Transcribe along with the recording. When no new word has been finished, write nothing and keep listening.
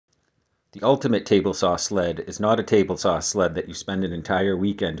The ultimate table saw sled is not a table saw sled that you spend an entire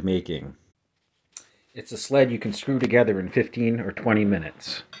weekend making. It's a sled you can screw together in 15 or 20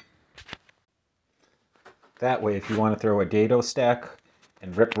 minutes. That way, if you want to throw a dado stack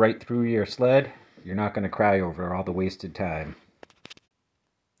and rip right through your sled, you're not going to cry over all the wasted time.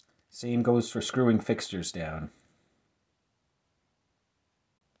 Same goes for screwing fixtures down.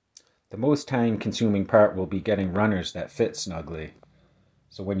 The most time-consuming part will be getting runners that fit snugly.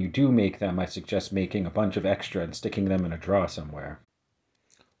 So when you do make them, I suggest making a bunch of extra and sticking them in a drawer somewhere.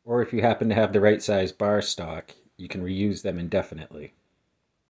 Or if you happen to have the right size bar stock, you can reuse them indefinitely.